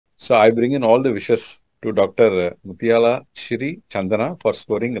So I bring in all the wishes to Dr. Mutyala Siri Chandana for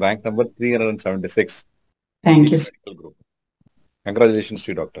scoring rank number 376 in Thank the you, sir. medical group. Congratulations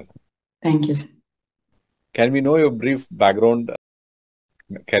to you, doctor. Thank you, sir. Can we know your brief background,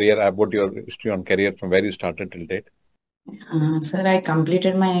 career, about your history on career from where you started till date? Sir, I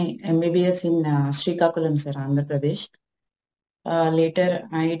completed my MBBS in Srikakulam, sir, Andhra Pradesh. Later,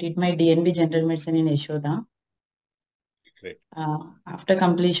 I did my DNB General Medicine in Yashoda. Great. After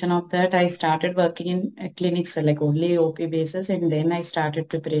completion of that, I started working in clinics, like only OP basis, and then I started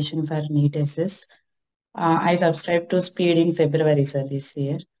preparation for neetss. I subscribed to SPEED in February, sir, this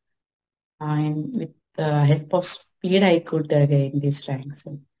year. And with the help of SPEED, I could gain this rank,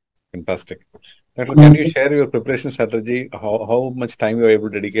 sir. Fantastic. Doctor, can you share your preparation strategy? How much time you are able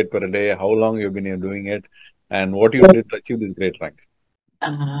to dedicate per day? How long you've been doing it? And what you did to achieve this great rank?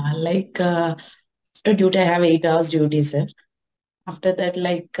 After duty, I have 8 hours duty, sir. After that,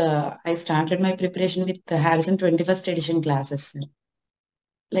 I started my preparation with the Harrison 21st edition classes, sir.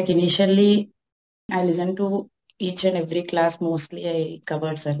 Like initially, I listened to each and every class. Mostly, I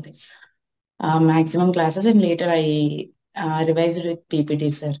covered something, maximum classes, and later I revised with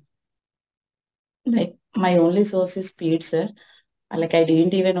PPT, sir. Like my only source is Speed, sir. Like I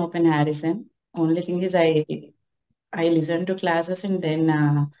didn't even open Harrison. Only thing is I listened to classes and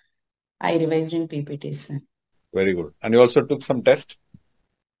then I revised in PPTs, sir. Very good. And you also took some test?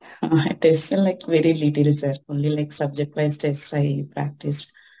 Tests are like very little, sir. Only like subject-wise tests I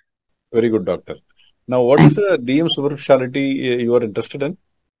practiced. Very good, doctor. Now, what is the DM super specialty you are interested in?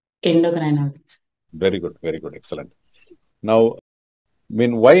 Endocrinology. Very good, excellent. Now,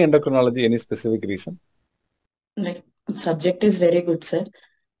 why endocrinology? Any specific reason? Like subject is very good, sir,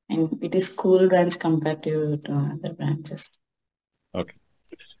 and it is cool branch compared to other branches. Okay.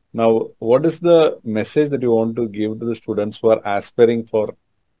 Now, what is the message that you want to give to the students who are aspiring for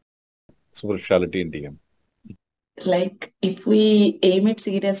super specialty in DM? Like if we aim it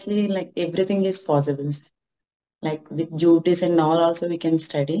seriously, like everything is possible. Like with duties and all, also we can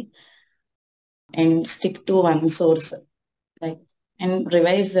study and stick to one source, like and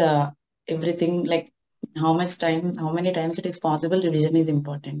revise everything. Like how much time, how many times it is possible. Revision is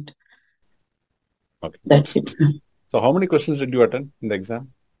important. Okay. That's it, sir. So, how many questions did you attend in the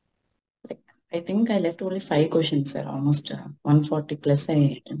exam? Like I think I left only 5 questions, sir. Almost 140 plus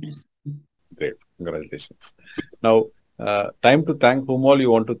I attended. Great, congratulations. Now, time to thank whom all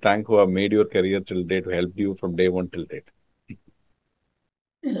you want to thank who have made your career till date, who helped you from day one till date.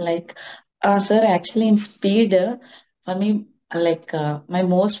 Like, sir, actually in speed, for me, my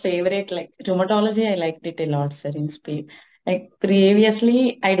most favorite, like rheumatology, I liked it a lot, sir, in speed. Like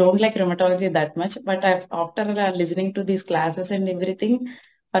previously, I don't like rheumatology that much, but after listening to these classes and everything,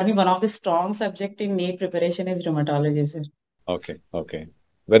 for me, one of the strong subject in NEET preparation is rheumatology, sir. Okay, okay.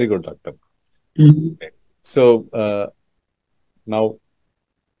 Very good, doctor. Mhm. Okay. So, now,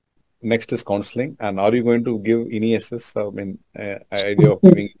 next is counseling. And are you going to give NESS? Idea of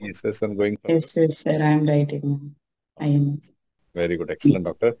giving NESS and going further? Yes, sir, I am writing. I am. Very good. Excellent,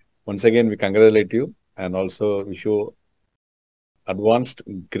 doctor. Once again, we congratulate you and also wish you advanced,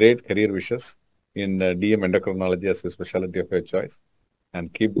 great career wishes in DM endocrinology as a specialty of your choice.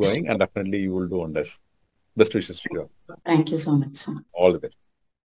 And keep going, and definitely you will do wonders. Best wishes to you. Thank you so much, sir. All the best.